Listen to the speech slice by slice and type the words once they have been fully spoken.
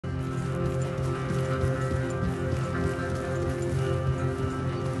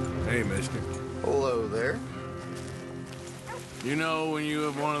Hey, mister. Hello there. You know when you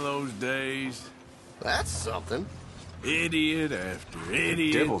have one of those days? That's something. Idiot after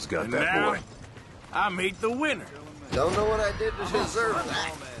idiot. Devil's got and that now boy. I meet the winner. Don't know what I did to deserve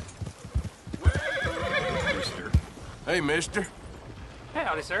that. Mister. Hey, mister.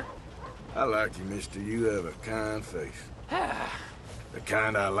 Howdy, sir. I like you, mister. You have a kind face. The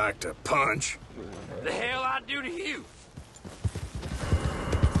kind I like to punch. The hell I do to you?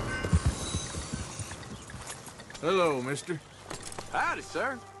 Hello, mister. Howdy,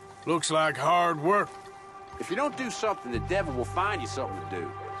 sir. Looks like hard work. If you don't do something, the devil will find you something to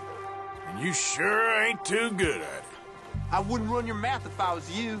do. And you sure ain't too good at it. I wouldn't run your mouth if I was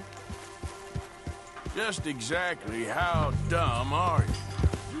you. Just exactly how dumb are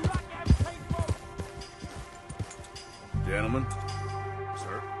you? Gentlemen,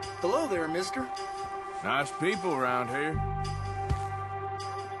 Sir? Hello there, mister. nice people around here.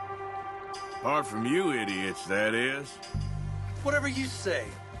 Apart from you idiots, that is. Whatever you say.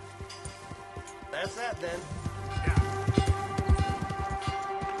 That's that then.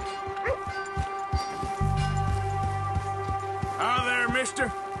 Hi there,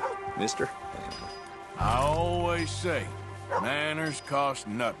 mister. Mister? I always say, manners cost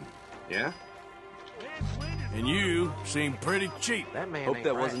nothing. Yeah? And you seem pretty cheap. Hope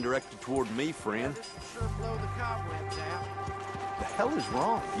that wasn't directed toward me, friend. The hell is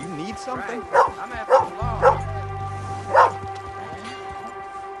wrong? You need something? I'm after the law.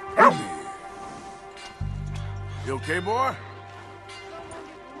 You okay, boy?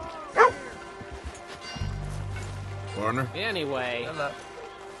 Partner, Anyway,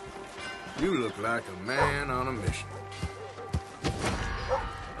 you look like a man on a mission.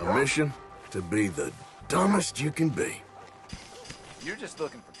 A mission to be the dumbest you can be. You're just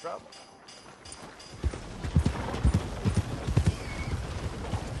looking for trouble.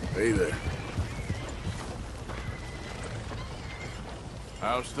 Hey there.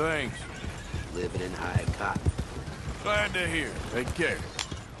 How's things? Living in high cotton. Glad to hear. Take care.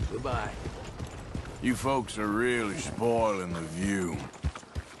 Goodbye. You folks are really spoiling the view.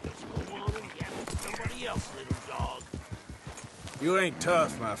 Somebody else, little dog. You ain't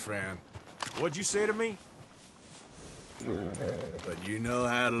tough, my friend. What'd you say to me? But you know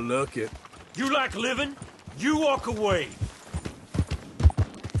how to look it. You like living? You walk away.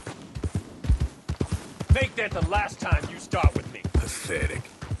 Make that the last time you start with me. Pathetic.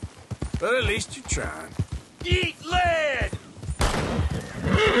 But at least you're trying. Eat lead!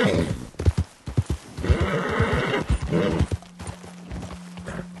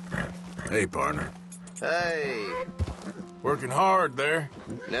 Hey, partner. Hey, Working hard there.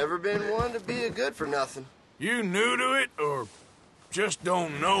 never been one to be a good for nothing. You new to it, or just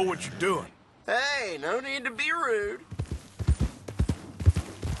don't know what you're doing? Hey, no need to be rude.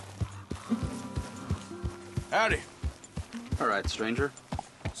 Howdy. All right, stranger.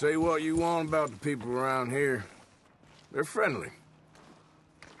 Say what you want about the people around here. They're friendly.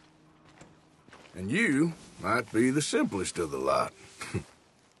 And you might be the simplest of the lot.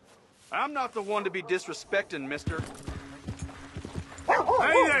 I'm not the one to be disrespecting, mister.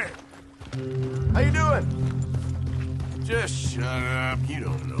 Hey there! How you doing? Just shut up. You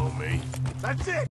don't know me. That's it.